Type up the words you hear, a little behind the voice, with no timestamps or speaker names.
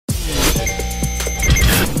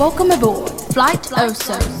Welcome aboard Flight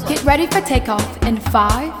Oso. Get ready for takeoff in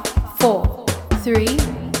 5, 4, 3,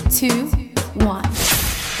 2, 1.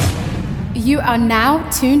 You are now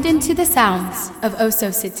tuned into the sounds of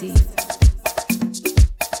Oso City.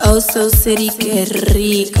 Oso City, qué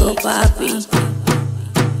rico, papi.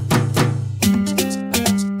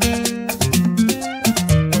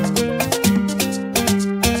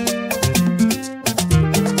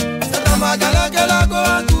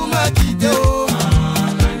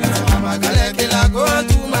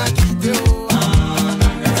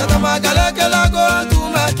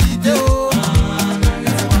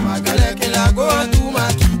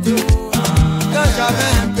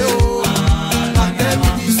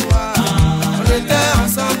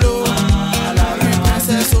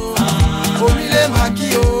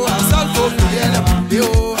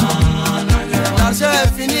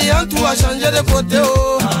 Tout a changé de côté,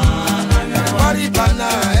 oh. Maribana,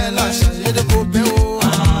 elle a changé de côté, oh.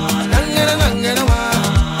 Nangere, nangere, wa.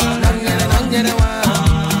 Nangere, nangere, wa.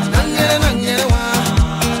 Nangere, nangere, wa.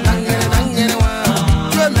 Nangere, nangere, wa.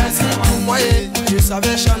 Dieu merci pour moi, je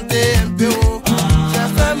savais chanter un peu, oh. J'ai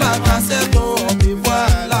fait ma cassette, oh. On peut voir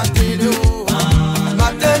la télé, oh.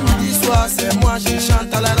 Matin, midi, soir, c'est moi, je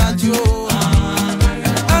chante à la radio.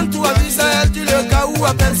 En tout à vie, ça, elle dit le cas où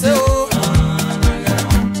à penser, oh.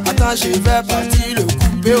 Je vais partir le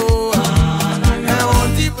couper, oh. Et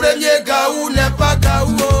on dit premier gaou n'est pas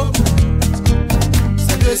gaou, oh.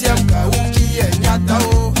 C'est deuxième gaou qui est nyata,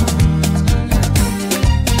 oh.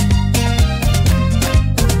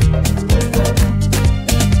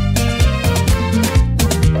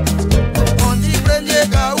 On dit premier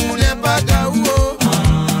gaou n'est pas gaou, oh.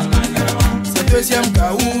 C'est deuxième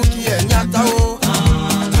gaou qui est nyata, oh.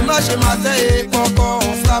 Dimanche matin et coco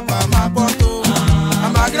on frappe à ma porte, oh. À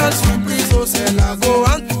ma grande surprise, oh, c'est la go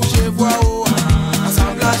en tout, je vois, oh.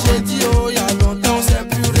 Assemblage, j'ai dit, oh, y'a longtemps, on s'est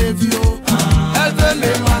plus revu, oh. Elle veut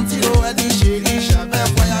me mentir, oh, elle dit, chérie, j'avais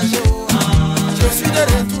voyagé, oh. Je suis de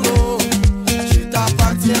retour, oh, je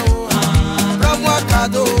t'appartiens, oh. Prends-moi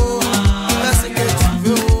cadeau, oh, fais ce que tu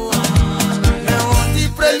veux, oh. Mais on dit,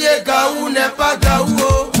 premier gaou n'est pas gaou,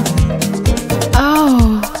 oh.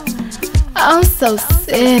 Oh, I'm so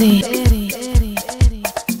city.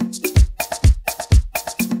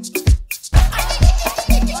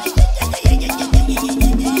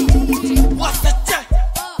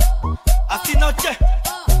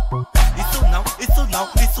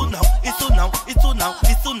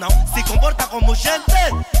 Se comporta como gente,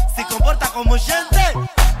 se comporta como gente.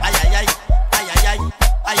 Ay, ay, ay, ay, ay,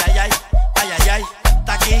 ay, ay, ay, ay, ay, ay, ay.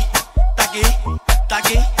 Tá aqui, tá aqui, tá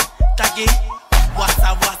aqui, tá aqui.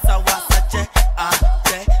 Wassa, wassa, wassa, che,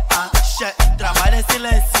 che. Trabalha em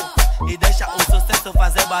silêncio e deixa o sucesso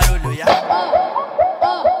fazer barulho, ya.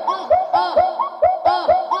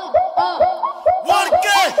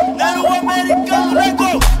 Porque nero americano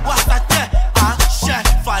lego. Wassa, che,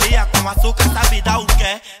 faria com açúcar, sabe dar o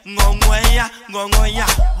quê? Ngongonha,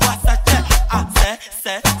 wassa, che,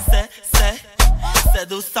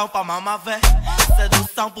 sedução pra mama ver,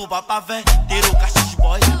 sedução pro papá ver. Tira o cachis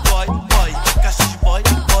boy, cachis boy,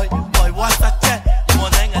 wassa, che.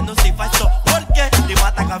 Monenga não se faz só, porque te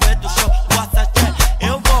mata a ver do show, wassa, che.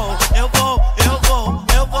 Eu vou,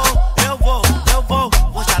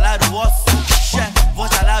 vou chalar o osso, che, vou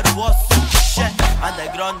chalar o osso, che.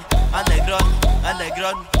 Underground,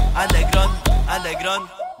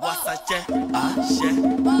 wassa, che, che.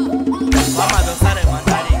 Vamos a dançar em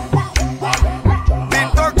mandarim.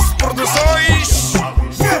 Detox Produções.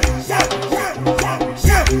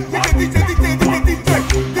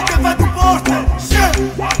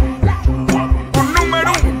 O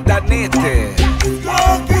número 1 da net.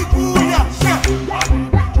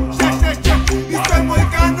 Isso é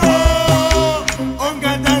moicano.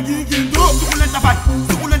 Suculenta vai,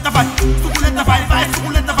 suculenta vai, suculenta vai, vai,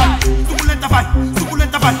 suculenta vai, suculenta vai,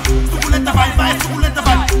 suculenta vai, suculenta vai, vai, suculenta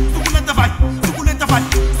vai, suculenta vai, suculenta vai.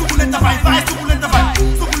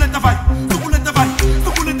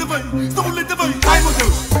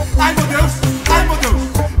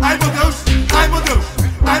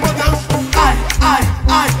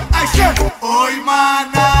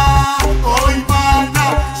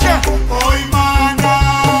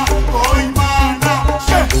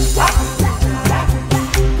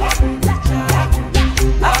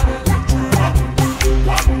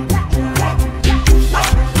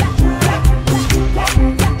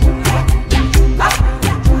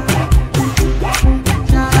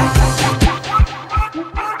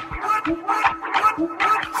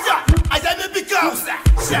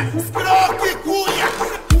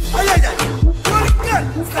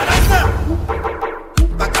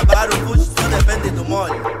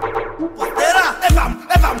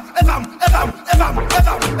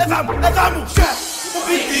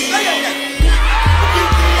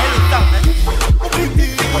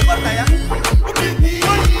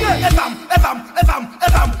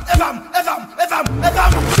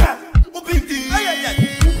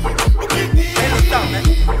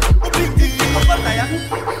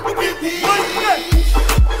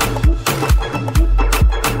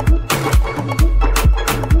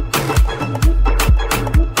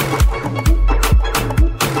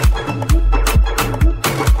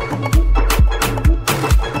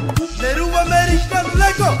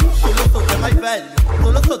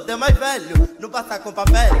 pasa con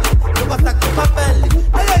papel, no pasa con papel.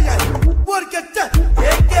 Ay, ay, ay, porque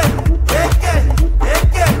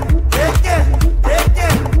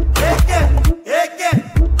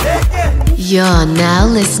You're now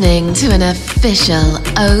listening to an official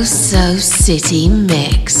Oh So City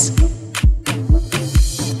mix.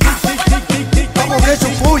 Vamos ver su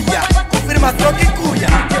puya, confirmación que cuya.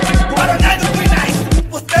 Para nada,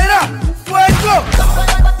 postera, fuego.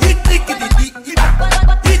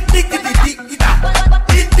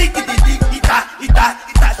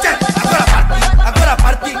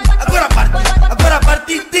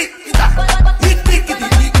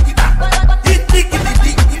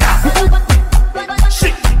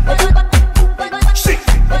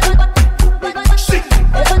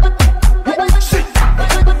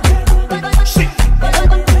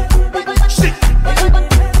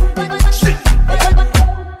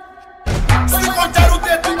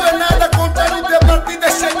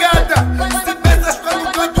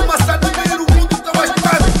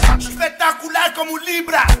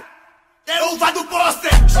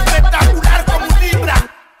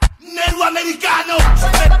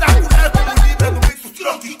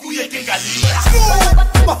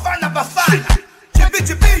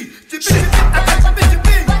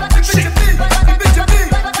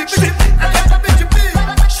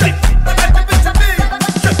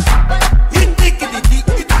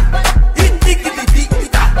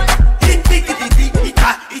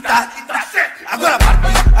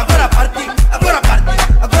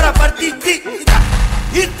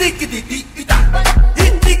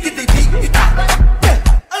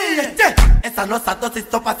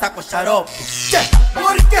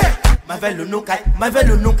 Mais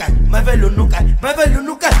velho nunca, mais velho nunca, mais velho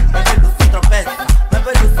nunca. Mais velho só tropeça, mais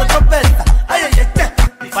velho só tropeça. Ai, ai, ai,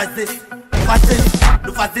 não faz isso, não faz isso,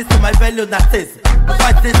 não faz isso, mais velho nasce. Não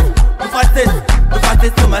faz isso, não faz isso, não faz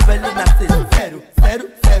isso, mais velho nasce. 0, 0,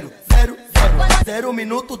 0, 0, 0, 0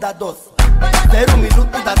 minuto da doce. 0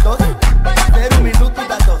 minuto da doce, 0 minuto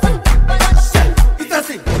da doce. Então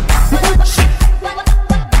assim.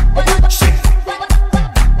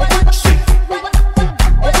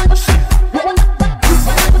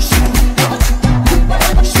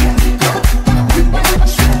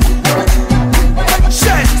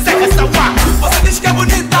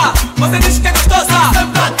 Você diz que é gostosa,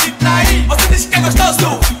 sempre te trair. Você diz que é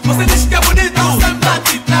gostoso, você diz que é bonito, sempre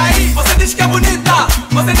te trair. Você diz que é bonita,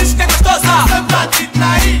 você diz que é gostosa, sempre te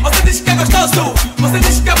trair. Você diz que é gostoso, você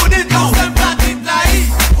diz que é bonito, sempre te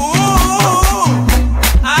trair.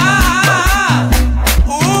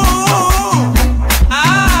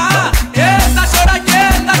 Eita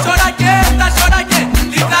choraqueta, choraqueta, choraqueta,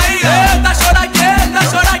 lhe trair. Eita choraqueta,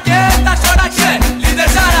 choraqueta, choraqueta, lhe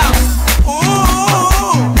deixaram.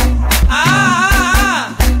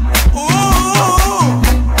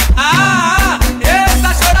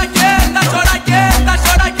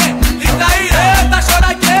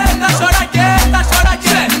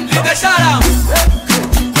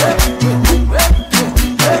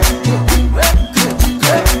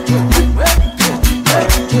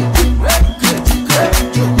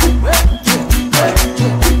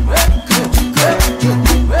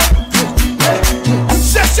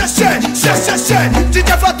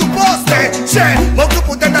 DJ Fato Poster, o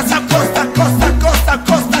grupo dentro dessa costa, costa, costa,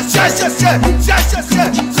 costa.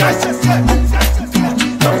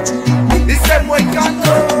 Isso é moicano.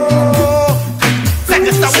 Check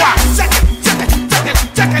it, check it, check it,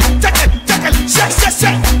 check it, check it, check it, check it,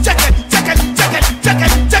 check it, check it, check it, check it, check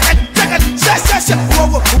it, check it, check it, check it, check it, whoa,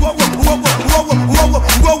 whoa, whoa, whoa, whoa, whoa,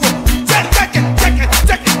 whoa, whoa, check it, check it, check it,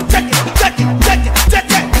 check it, check it, check it, check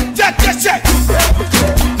it, check it, check it.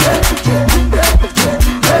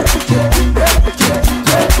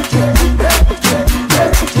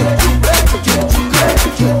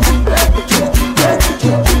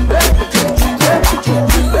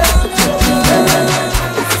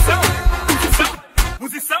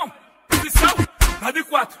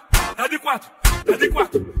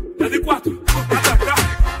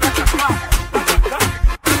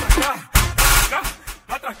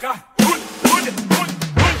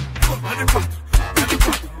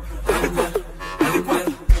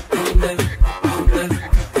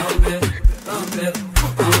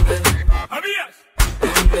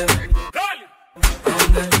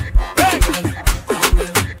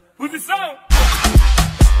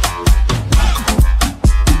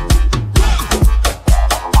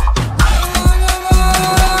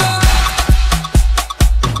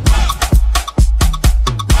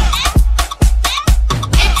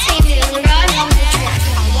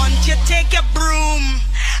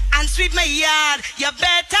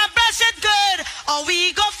 or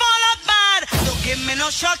we go fall apart. Don't give me no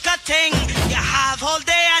shortcut thing. You have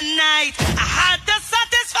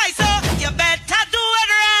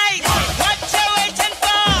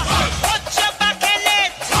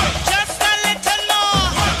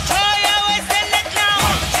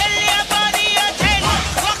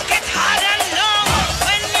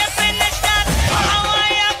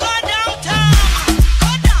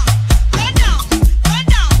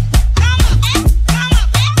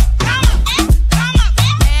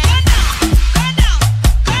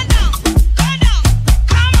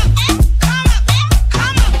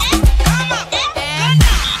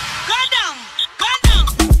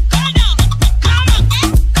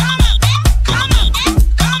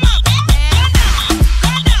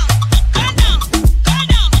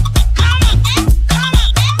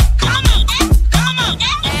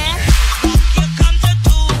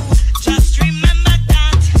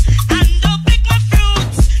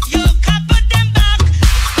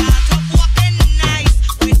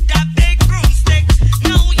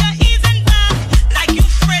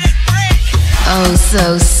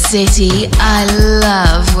So City, I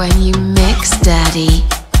love when you mix, Daddy.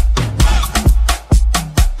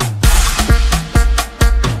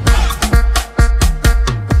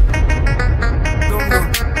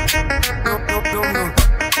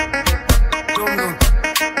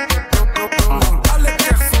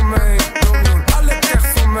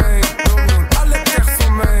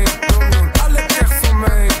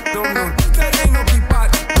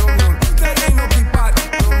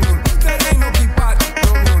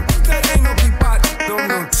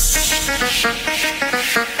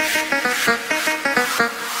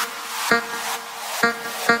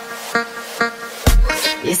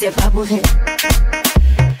 Et c'est pas pour rien.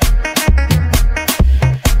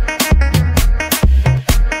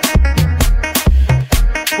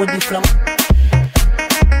 Pour du flamme.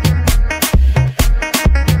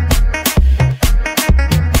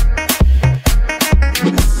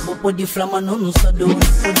 Pour du flamme, non, nous sommes deux. Pour du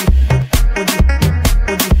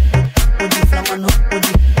flamme, non, pour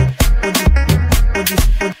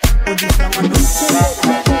du flamme, non.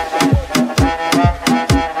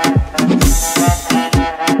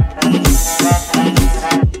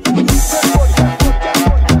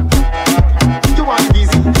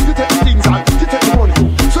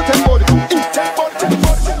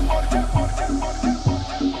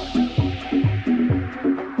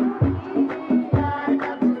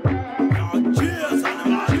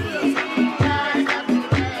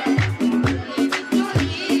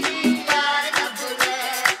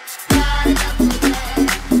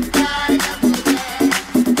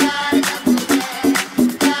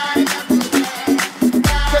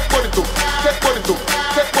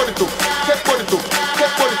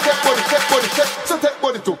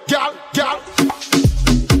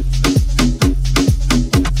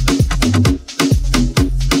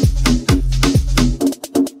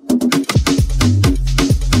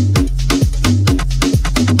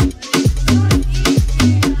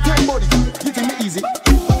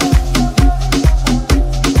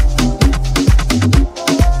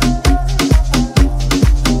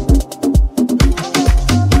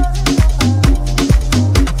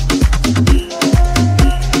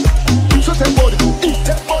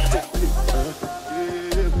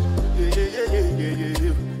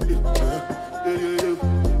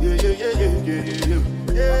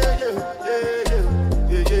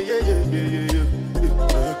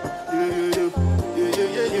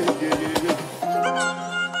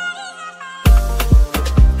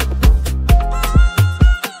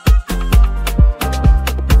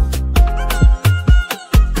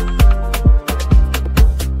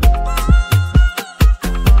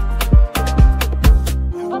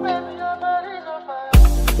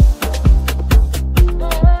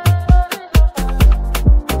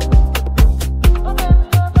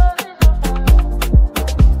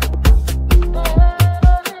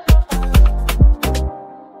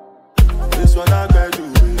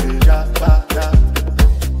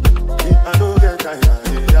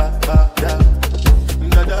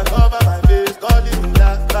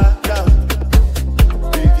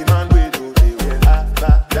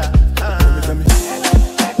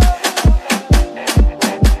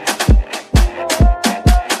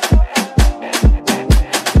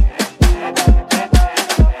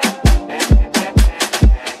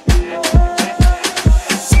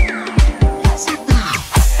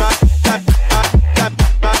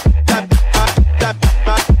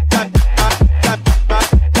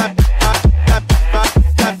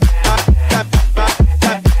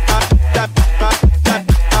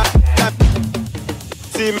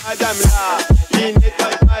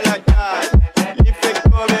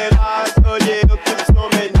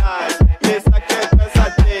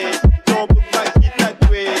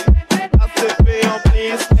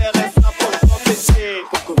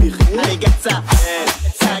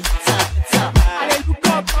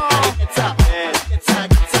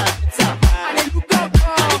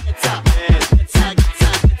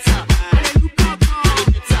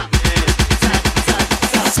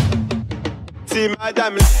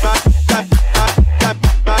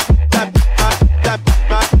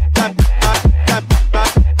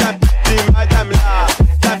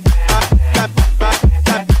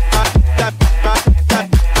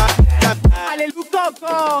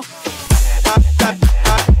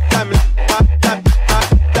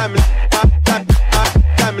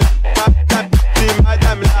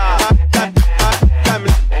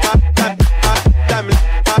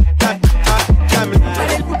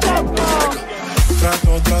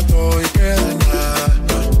 Trato y queda nada.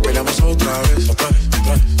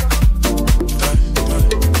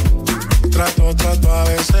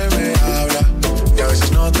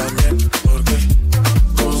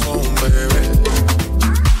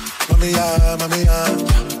 mami ya,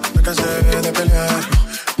 me cansé de pelear.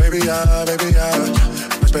 Baby ya, no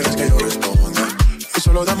esperes que yo responda. Y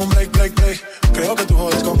solo dame un break. Creo que tú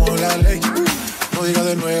jodes como la ley. No digas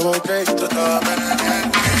de nuevo que trátame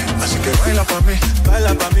bien. Así que baila pa' mí.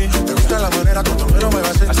 Me gusta la manera cuando me lo me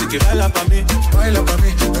vacías. Así que baila pa' mí. Me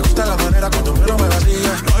gusta la manera cuando me lo me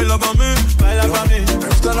vacías. Baila pa' mí. Me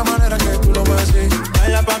gusta la manera que tú lo vacías.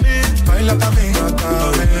 Baila pa' mí. Trátame.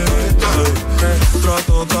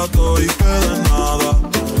 Trato y que de nada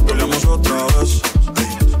peleamos otra vez.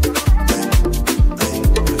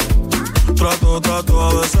 Trato,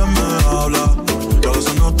 a veces me habla y a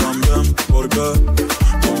veces no tan bien, porque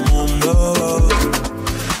como un bebé.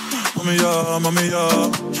 Mami ya,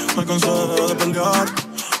 me cansé de pelear.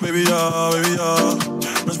 Baby ya,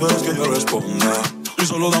 no esperes que yo responda. Y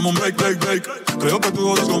solo dame un break. Creo que tú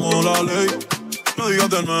jodes como la ley. No digas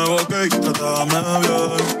de nuevo, ok, trátame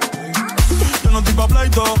bien. Yo no estoy pa'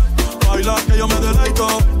 pleito, baila que yo me deleito.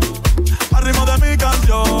 Al ritmo de mi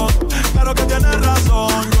canción, claro que tienes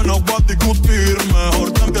razón. Yo no voy a discutir,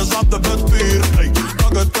 mejor te empiezas a vestir. Ey, pa'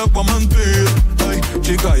 que te voy a mentir. Ey,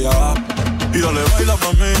 chica ya, y dale, baila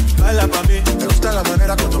pa' mí. Me gusta la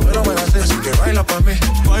manera cuando me lo me vacías. Así que baila pa' mí.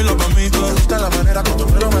 Me gusta la manera cuando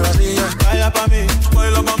me lo me vacías. Baila pa' mí. Me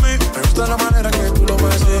gusta la manera que tú lo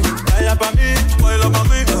vacías. Baila pa' mí.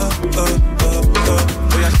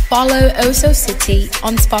 Follow Oso City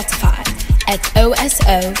on Spotify at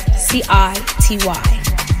OSOCITY.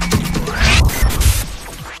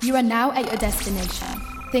 You are now at your destination.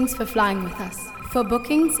 Thanks for flying with us. For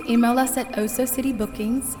bookings, email us at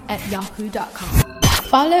osocitybookings@yahoo.com.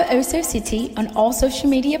 Follow Oso City on all social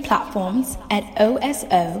media platforms at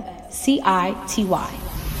OSOCITY.